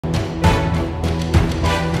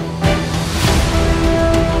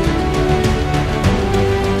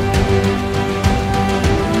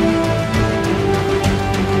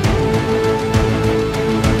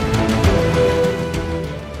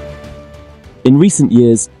In recent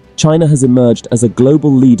years, China has emerged as a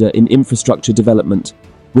global leader in infrastructure development,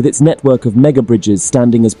 with its network of megabridges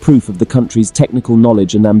standing as proof of the country's technical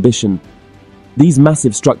knowledge and ambition. These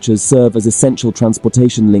massive structures serve as essential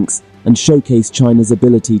transportation links and showcase China's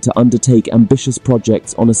ability to undertake ambitious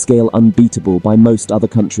projects on a scale unbeatable by most other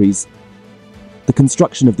countries. The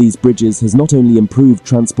construction of these bridges has not only improved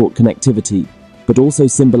transport connectivity, but also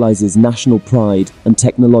symbolizes national pride and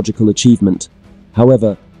technological achievement.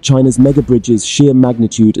 However, China's megabridges' sheer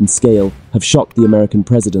magnitude and scale have shocked the American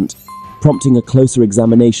president, prompting a closer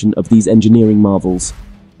examination of these engineering marvels.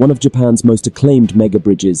 One of Japan's most acclaimed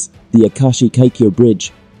megabridges, the Akashi Kaikyo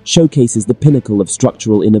Bridge, showcases the pinnacle of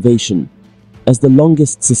structural innovation. As the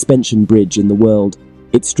longest suspension bridge in the world,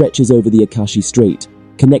 it stretches over the Akashi Strait,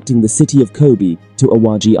 connecting the city of Kobe to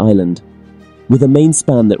Awaji Island. With a main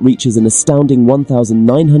span that reaches an astounding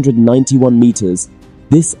 1,991 meters,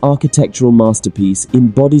 this architectural masterpiece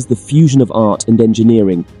embodies the fusion of art and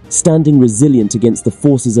engineering, standing resilient against the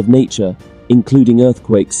forces of nature, including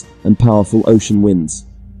earthquakes and powerful ocean winds.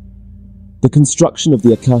 The construction of the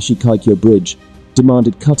Akashi Kaikyo Bridge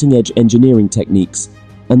demanded cutting-edge engineering techniques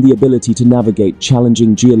and the ability to navigate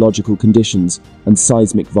challenging geological conditions and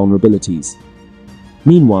seismic vulnerabilities.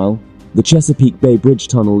 Meanwhile, the Chesapeake Bay Bridge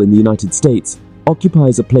Tunnel in the United States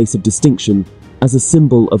occupies a place of distinction as a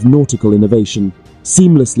symbol of nautical innovation,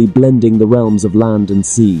 seamlessly blending the realms of land and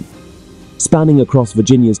sea. Spanning across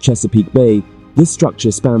Virginia's Chesapeake Bay, this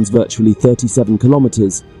structure spans virtually 37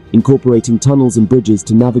 kilometers, incorporating tunnels and bridges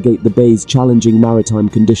to navigate the bay's challenging maritime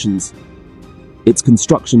conditions. Its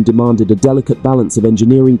construction demanded a delicate balance of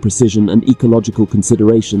engineering precision and ecological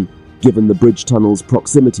consideration, given the bridge tunnel's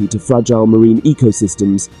proximity to fragile marine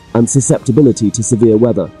ecosystems and susceptibility to severe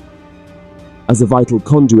weather. As a vital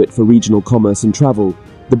conduit for regional commerce and travel,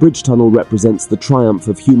 the bridge tunnel represents the triumph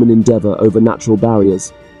of human endeavor over natural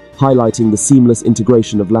barriers, highlighting the seamless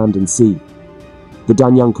integration of land and sea. The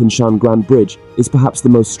Danyang Kunshan Grand Bridge is perhaps the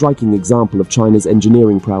most striking example of China's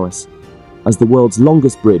engineering prowess. As the world's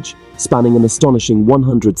longest bridge, spanning an astonishing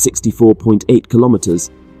 164.8 kilometers,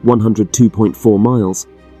 102.4 miles,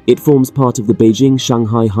 it forms part of the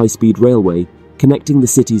Beijing-Shanghai high-speed railway, connecting the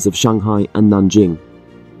cities of Shanghai and Nanjing.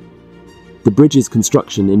 The bridge's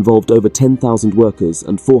construction involved over 10,000 workers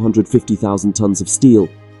and 450,000 tons of steel,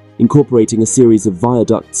 incorporating a series of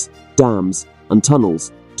viaducts, dams, and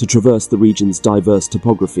tunnels to traverse the region's diverse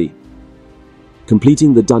topography.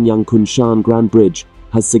 Completing the Danyang Kunshan Grand Bridge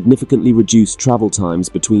has significantly reduced travel times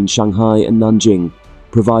between Shanghai and Nanjing,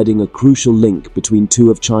 providing a crucial link between two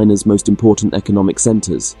of China's most important economic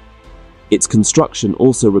centers. Its construction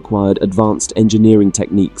also required advanced engineering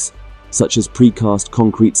techniques, such as precast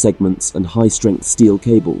concrete segments and high-strength steel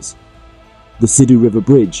cables. The Sidu River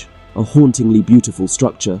Bridge, a hauntingly beautiful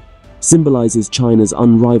structure, symbolizes China's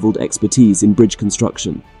unrivaled expertise in bridge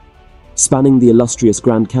construction. Spanning the illustrious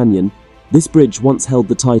Grand Canyon, this bridge once held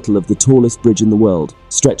the title of the tallest bridge in the world,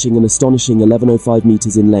 stretching an astonishing 1105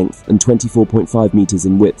 meters in length and 24.5 meters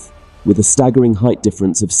in width, with a staggering height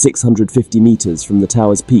difference of 650 meters from the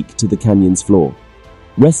tower's peak to the canyon's floor.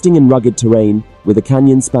 Resting in rugged terrain, with a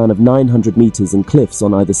canyon span of 900 meters and cliffs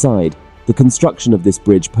on either side, the construction of this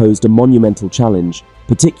bridge posed a monumental challenge,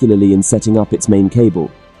 particularly in setting up its main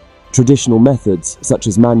cable. Traditional methods, such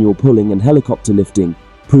as manual pulling and helicopter lifting,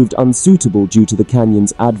 proved unsuitable due to the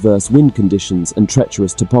canyon's adverse wind conditions and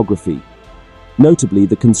treacherous topography. Notably,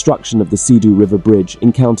 the construction of the Sidu River Bridge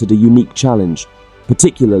encountered a unique challenge,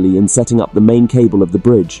 particularly in setting up the main cable of the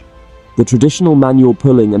bridge. The traditional manual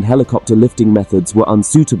pulling and helicopter lifting methods were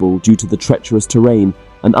unsuitable due to the treacherous terrain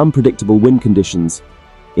and unpredictable wind conditions.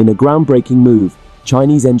 In a groundbreaking move,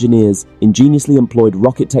 Chinese engineers ingeniously employed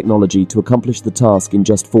rocket technology to accomplish the task in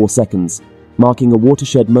just 4 seconds, marking a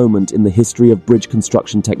watershed moment in the history of bridge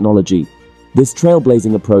construction technology. This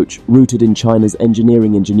trailblazing approach, rooted in China's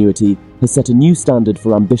engineering ingenuity, has set a new standard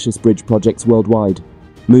for ambitious bridge projects worldwide.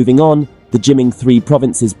 Moving on, the Jiming Three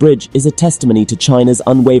Provinces Bridge is a testimony to China's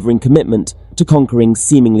unwavering commitment to conquering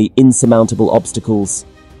seemingly insurmountable obstacles.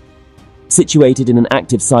 Situated in an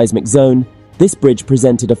active seismic zone, this bridge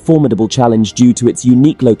presented a formidable challenge due to its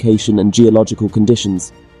unique location and geological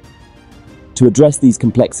conditions. To address these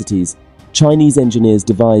complexities, Chinese engineers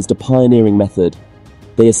devised a pioneering method.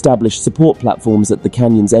 They established support platforms at the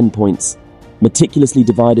canyon's endpoints, meticulously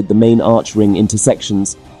divided the main arch ring into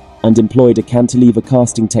sections, and employed a cantilever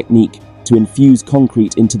casting technique to infuse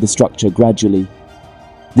concrete into the structure gradually.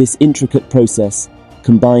 This intricate process,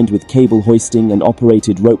 combined with cable hoisting and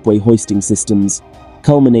operated ropeway hoisting systems,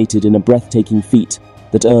 culminated in a breathtaking feat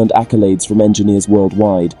that earned accolades from engineers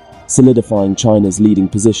worldwide, solidifying China's leading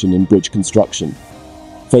position in bridge construction.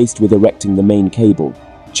 Faced with erecting the main cable,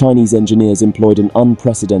 Chinese engineers employed an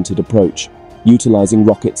unprecedented approach, utilizing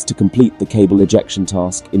rockets to complete the cable ejection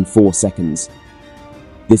task in 4 seconds.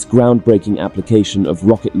 This groundbreaking application of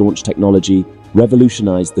rocket launch technology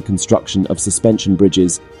revolutionized the construction of suspension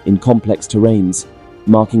bridges in complex terrains,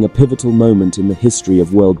 marking a pivotal moment in the history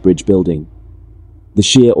of world bridge building. The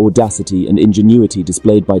sheer audacity and ingenuity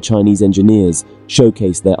displayed by Chinese engineers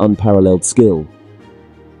showcased their unparalleled skill.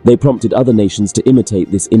 They prompted other nations to imitate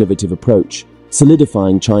this innovative approach,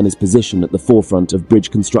 solidifying China's position at the forefront of bridge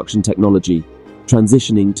construction technology.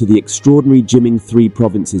 Transitioning to the extraordinary Jiming Three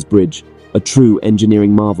Provinces Bridge, a true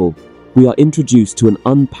engineering marvel, we are introduced to an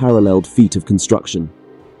unparalleled feat of construction.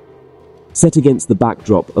 Set against the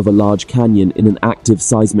backdrop of a large canyon in an active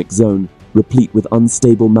seismic zone, replete with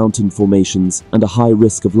unstable mountain formations and a high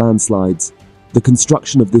risk of landslides, the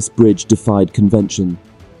construction of this bridge defied convention.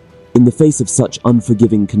 In the face of such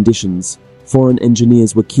unforgiving conditions, foreign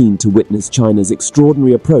engineers were keen to witness China's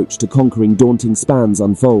extraordinary approach to conquering daunting spans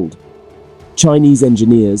unfold. Chinese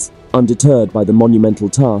engineers, undeterred by the monumental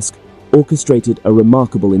task, orchestrated a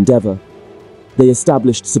remarkable endeavor. They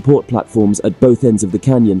established support platforms at both ends of the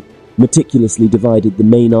canyon, meticulously divided the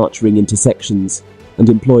main arch ring into sections, and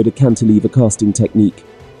employed a cantilever casting technique.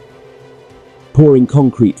 Pouring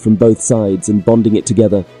concrete from both sides and bonding it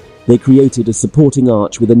together, they created a supporting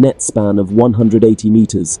arch with a net span of 180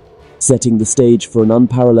 meters, setting the stage for an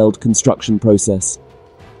unparalleled construction process.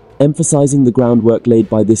 Emphasizing the groundwork laid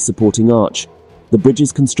by this supporting arch, the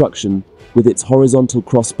bridge's construction, with its horizontal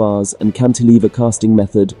crossbars and cantilever casting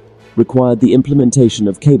method, required the implementation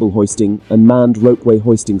of cable hoisting and manned ropeway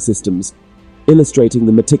hoisting systems, illustrating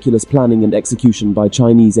the meticulous planning and execution by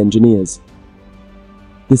Chinese engineers.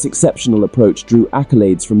 This exceptional approach drew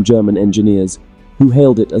accolades from German engineers, who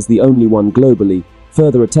hailed it as the only one globally,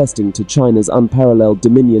 further attesting to China's unparalleled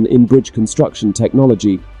dominion in bridge construction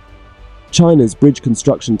technology. China's bridge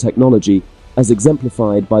construction technology, as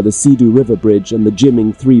exemplified by the Sidu River Bridge and the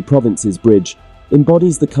Jiming Three Provinces Bridge,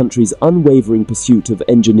 embodies the country's unwavering pursuit of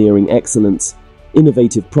engineering excellence,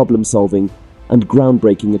 innovative problem-solving, and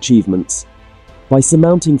groundbreaking achievements. By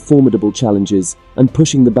surmounting formidable challenges and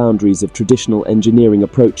pushing the boundaries of traditional engineering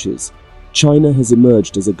approaches, China has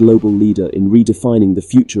emerged as a global leader in redefining the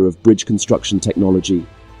future of bridge construction technology,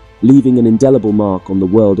 leaving an indelible mark on the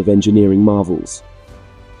world of engineering marvels.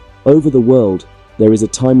 Over the world, there is a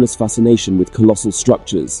timeless fascination with colossal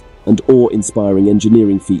structures and awe-inspiring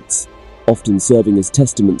engineering feats, often serving as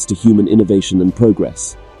testaments to human innovation and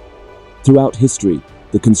progress. Throughout history,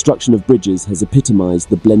 the construction of bridges has epitomized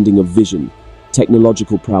the blending of vision,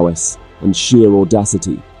 technological prowess, and sheer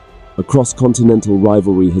audacity. A cross-continental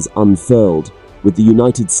rivalry has unfurled, with the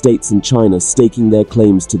United States and China staking their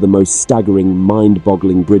claims to the most staggering,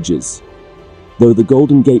 mind-boggling bridges. Though the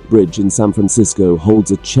Golden Gate Bridge in San Francisco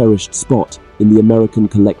holds a cherished spot in the American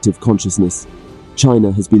collective consciousness,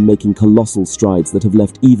 China has been making colossal strides that have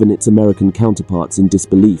left even its American counterparts in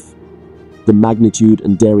disbelief. The magnitude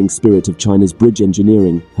and daring spirit of China's bridge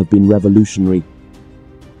engineering have been revolutionary.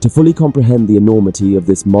 To fully comprehend the enormity of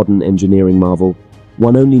this modern engineering marvel,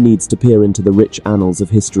 one only needs to peer into the rich annals of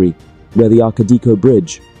history, where the Arcadico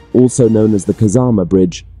Bridge, also known as the Kazama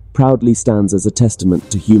Bridge, proudly stands as a testament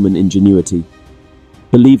to human ingenuity.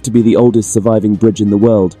 Believed to be the oldest surviving bridge in the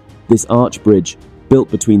world, this arch bridge, built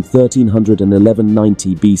between 1300 and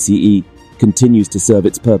 1190 BCE, continues to serve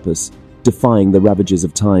its purpose, defying the ravages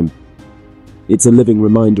of time. It's a living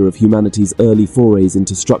reminder of humanity's early forays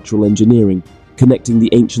into structural engineering, connecting the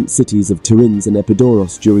ancient cities of Tiryns and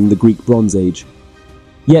Epidaurus during the Greek Bronze Age.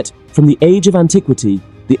 Yet, from the age of antiquity,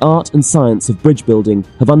 the art and science of bridge building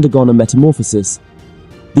have undergone a metamorphosis.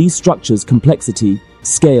 These structures' complexity,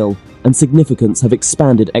 scale, and significance have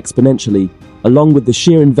expanded exponentially, along with the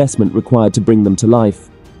sheer investment required to bring them to life.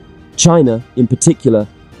 China, in particular,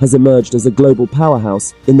 has emerged as a global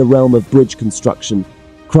powerhouse in the realm of bridge construction,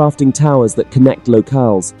 crafting towers that connect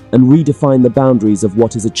locales and redefine the boundaries of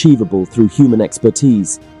what is achievable through human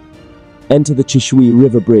expertise. Enter the Qishui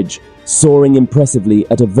River Bridge, soaring impressively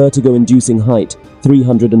at a vertigo-inducing height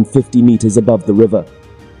 350 meters above the river.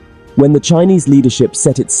 When the Chinese leadership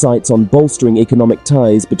set its sights on bolstering economic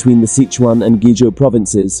ties between the Sichuan and Guizhou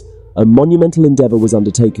provinces, a monumental endeavor was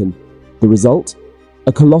undertaken. The result?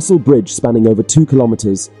 A colossal bridge spanning over 2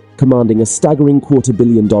 kilometers, commanding a staggering $250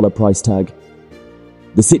 million price tag.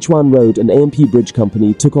 The Sichuan Road and AMP Bridge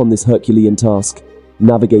Company took on this Herculean task,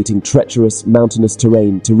 navigating treacherous, mountainous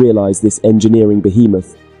terrain to realize this engineering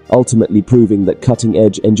behemoth, ultimately proving that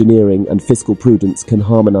cutting-edge engineering and fiscal prudence can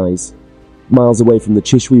harmonize. Miles away from the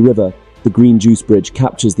Qishui River, the Green Juice Bridge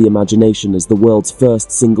captures the imagination as the world's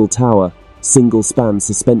first single-tower, single-span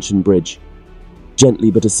suspension bridge.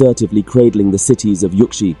 gently but assertively cradling the cities of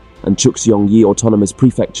Yuxi and Chuxiongyi Autonomous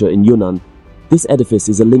Prefecture in Yunnan. This edifice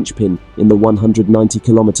is a linchpin in the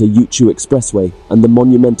 190-kilometer Yuchu Expressway and the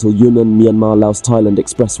monumental Yunnan-Myanmar-Laos-Thailand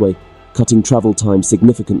Expressway, cutting travel time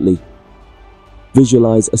significantly.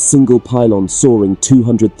 Visualize a single pylon soaring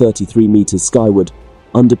 233 meters skyward,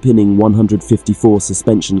 underpinning 154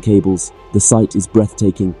 suspension cables. The sight is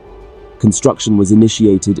breathtaking. Construction was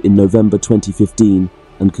initiated in November 2015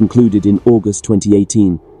 and concluded in August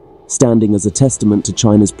 2018, standing as a testament to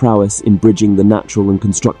China's prowess in bridging the natural and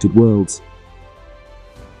constructed worlds.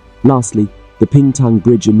 Lastly, the Pingtang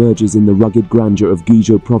Bridge emerges in the rugged grandeur of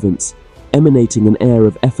Guizhou Province, emanating an air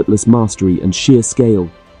of effortless mastery and sheer scale.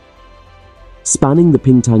 Spanning the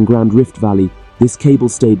Pingtang Grand Rift Valley, this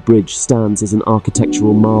cable-stayed bridge stands as an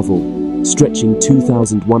architectural marvel, stretching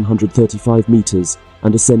 2,135 meters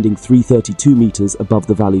and ascending 332 meters above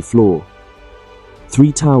the valley floor. 3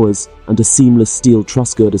 towers and a seamless steel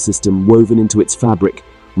truss girder system woven into its fabric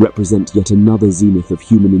represent yet another zenith of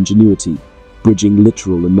human ingenuity, bridging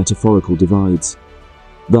literal and metaphorical divides.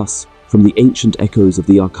 Thus, from the ancient echoes of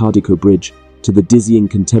the Arkadico Bridge to the dizzying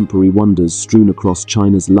contemporary wonders strewn across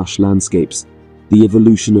China's lush landscapes, the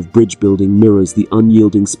evolution of bridge building mirrors the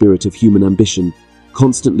unyielding spirit of human ambition,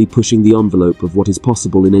 constantly pushing the envelope of what is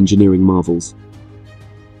possible in engineering marvels.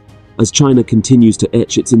 As China continues to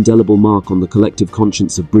etch its indelible mark on the collective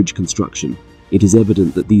conscience of bridge construction, it is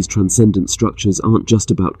evident that these transcendent structures aren't just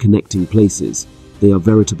about connecting places. They are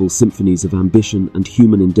veritable symphonies of ambition and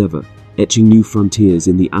human endeavor, etching new frontiers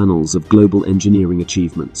in the annals of global engineering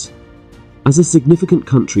achievements. As a significant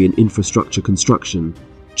country in infrastructure construction,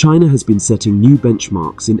 China has been setting new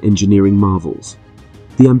benchmarks in engineering marvels.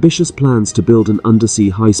 The ambitious plans to build an undersea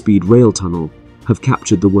high-speed rail tunnel have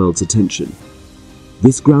captured the world's attention.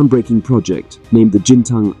 This groundbreaking project, named the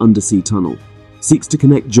Jintang Undersea Tunnel, seeks to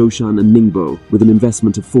connect Zhoushan and Ningbo with an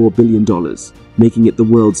investment of $4 billion, making it the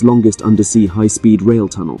world's longest undersea high-speed rail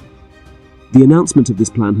tunnel. The announcement of this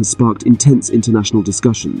plan has sparked intense international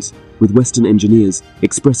discussions, with Western engineers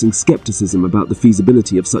expressing skepticism about the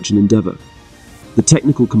feasibility of such an endeavor. The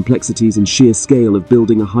technical complexities and sheer scale of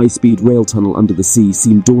building a high-speed rail tunnel under the sea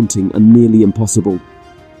seem daunting and nearly impossible.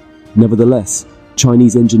 Nevertheless,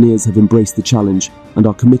 Chinese engineers have embraced the challenge and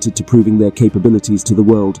are committed to proving their capabilities to the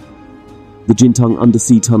world. The Jintang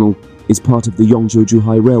Undersea Tunnel is part of the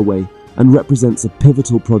Yongzhou-Zhuhai Railway and represents a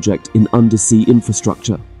pivotal project in undersea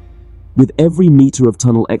infrastructure. With every meter of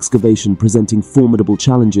tunnel excavation presenting formidable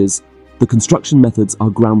challenges, the construction methods are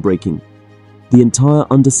groundbreaking. The entire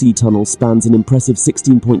undersea tunnel spans an impressive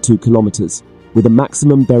 16.2 kilometers, with a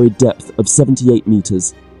maximum buried depth of 78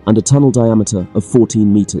 meters and a tunnel diameter of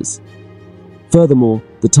 14 meters. Furthermore,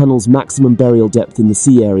 the tunnel's maximum burial depth in the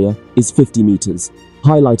sea area is 50 meters,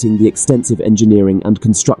 highlighting the extensive engineering and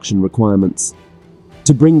construction requirements.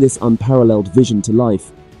 To bring this unparalleled vision to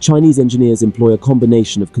life, Chinese engineers employ a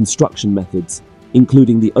combination of construction methods,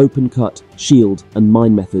 including the open cut, shield, and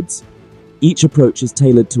mine methods. Each approach is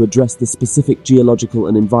tailored to address the specific geological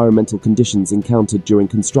and environmental conditions encountered during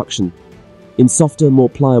construction. In softer, more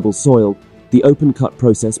pliable soil, the open cut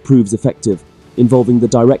process proves effective, involving the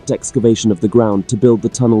direct excavation of the ground to build the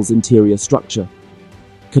tunnel's interior structure.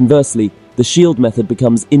 Conversely, the shield method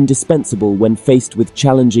becomes indispensable when faced with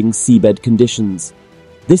challenging seabed conditions.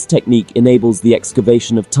 This technique enables the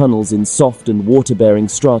excavation of tunnels in soft and water-bearing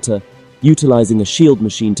strata, utilizing a shield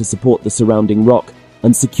machine to support the surrounding rock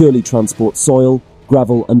and securely transport soil,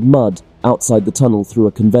 gravel, and mud outside the tunnel through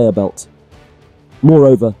a conveyor belt.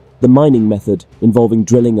 Moreover, the mining method, involving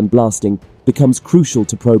drilling and blasting, becomes crucial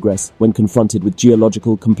to progress when confronted with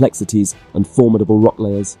geological complexities and formidable rock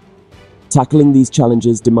layers. Tackling these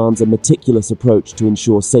challenges demands a meticulous approach to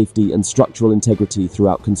ensure safety and structural integrity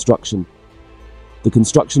throughout construction. The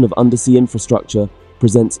construction of undersea infrastructure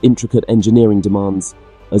presents intricate engineering demands,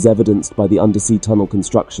 as evidenced by the undersea tunnel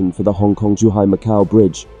construction for the Hong Kong-Zhuhai-Macau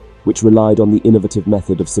Bridge, which relied on the innovative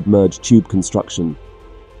method of submerged tube construction.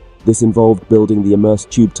 This involved building the immersed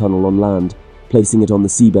tube tunnel on land, placing it on the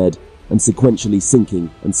seabed, and sequentially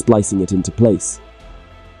sinking and splicing it into place.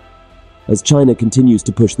 As China continues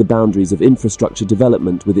to push the boundaries of infrastructure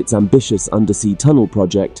development with its ambitious undersea tunnel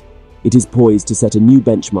project, it is poised to set a new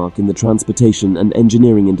benchmark in the transportation and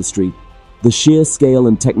engineering industry. The sheer scale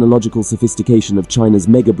and technological sophistication of China's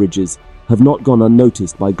megabridges have not gone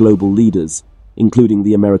unnoticed by global leaders, including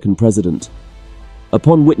the American president.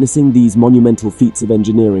 Upon witnessing these monumental feats of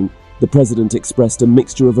engineering, the president expressed a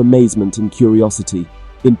mixture of amazement and curiosity.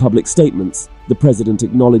 In public statements, the president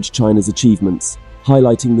acknowledged China's achievements,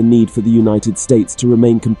 highlighting the need for the United States to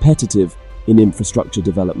remain competitive in infrastructure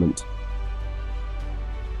development.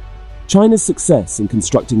 China's success in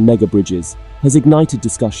constructing mega bridges has ignited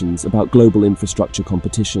discussions about global infrastructure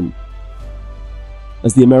competition.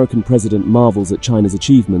 As the American president marvels at China's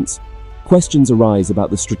achievements, questions arise about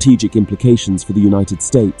the strategic implications for the United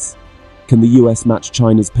States. Can the US match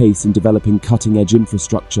China's pace in developing cutting-edge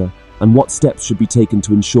infrastructure, and what steps should be taken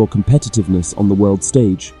to ensure competitiveness on the world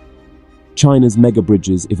stage? China's mega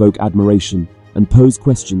bridges evoke admiration and pose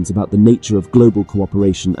questions about the nature of global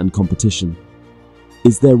cooperation and competition.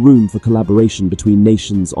 Is there room for collaboration between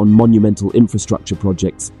nations on monumental infrastructure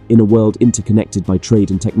projects in a world interconnected by trade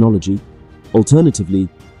and technology? Alternatively,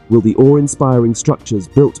 will the awe-inspiring structures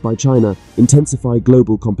built by China intensify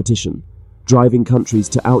global competition, driving countries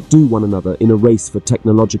to outdo one another in a race for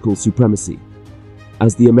technological supremacy?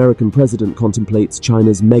 As the American president contemplates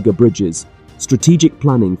China's mega bridges, strategic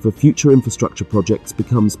planning for future infrastructure projects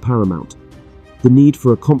becomes paramount. The need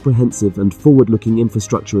for a comprehensive and forward-looking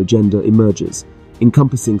infrastructure agenda emerges,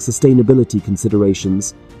 encompassing sustainability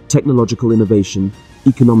considerations, technological innovation,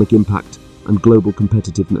 economic impact, and global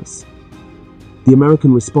competitiveness. The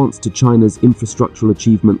American response to China's infrastructural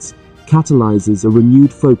achievements catalyzes a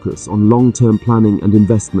renewed focus on long-term planning and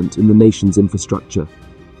investment in the nation's infrastructure.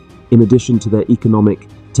 In addition to their economic,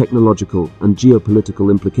 technological, and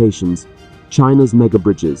geopolitical implications, China's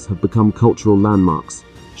megabridges have become cultural landmarks,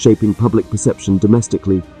 shaping public perception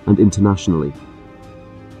domestically and internationally.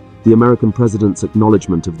 The American president's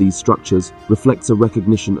acknowledgement of these structures reflects a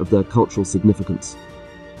recognition of their cultural significance.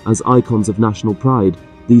 As icons of national pride,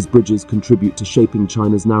 these bridges contribute to shaping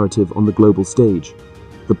China's narrative on the global stage.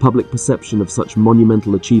 The public perception of such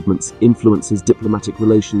monumental achievements influences diplomatic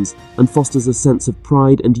relations and fosters a sense of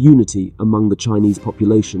pride and unity among the Chinese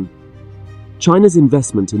population. China's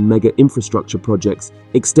investment in mega infrastructure projects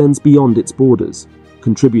extends beyond its borders,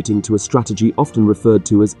 contributing to a strategy often referred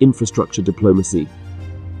to as infrastructure diplomacy.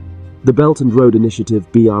 The Belt and Road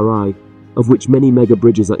Initiative (BRI), of which many mega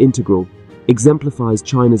bridges are integral, exemplifies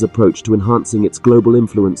China's approach to enhancing its global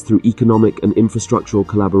influence through economic and infrastructural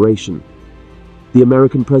collaboration. The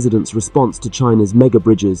American president's response to China's mega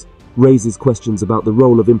bridges raises questions about the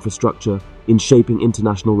role of infrastructure in shaping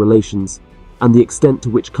international relations and the extent to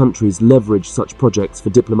which countries leverage such projects for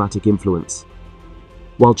diplomatic influence.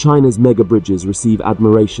 While China's mega bridges receive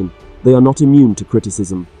admiration, they are not immune to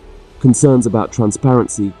criticism. Concerns about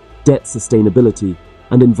transparency, debt sustainability,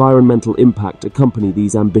 and environmental impact accompany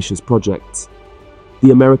these ambitious projects.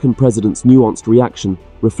 The American president's nuanced reaction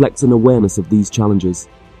reflects an awareness of these challenges,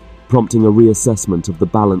 prompting a reassessment of the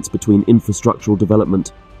balance between infrastructural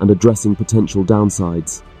development and addressing potential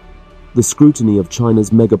downsides. The scrutiny of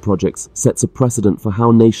China's mega projects sets a precedent for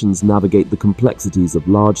how nations navigate the complexities of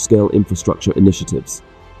large-scale infrastructure initiatives.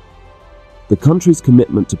 The country's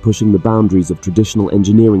commitment to pushing the boundaries of traditional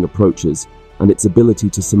engineering approaches and its ability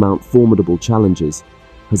to surmount formidable challenges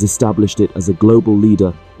has established it as a global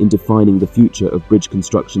leader in defining the future of bridge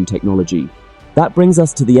construction technology. That brings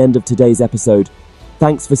us to the end of today's episode.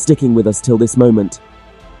 Thanks for sticking with us till this moment.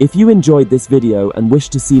 If you enjoyed this video and wish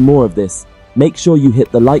to see more of this, make sure you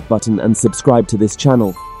hit the like button and subscribe to this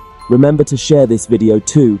channel. Remember to share this video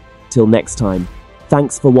too. Till next time.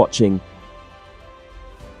 Thanks for watching.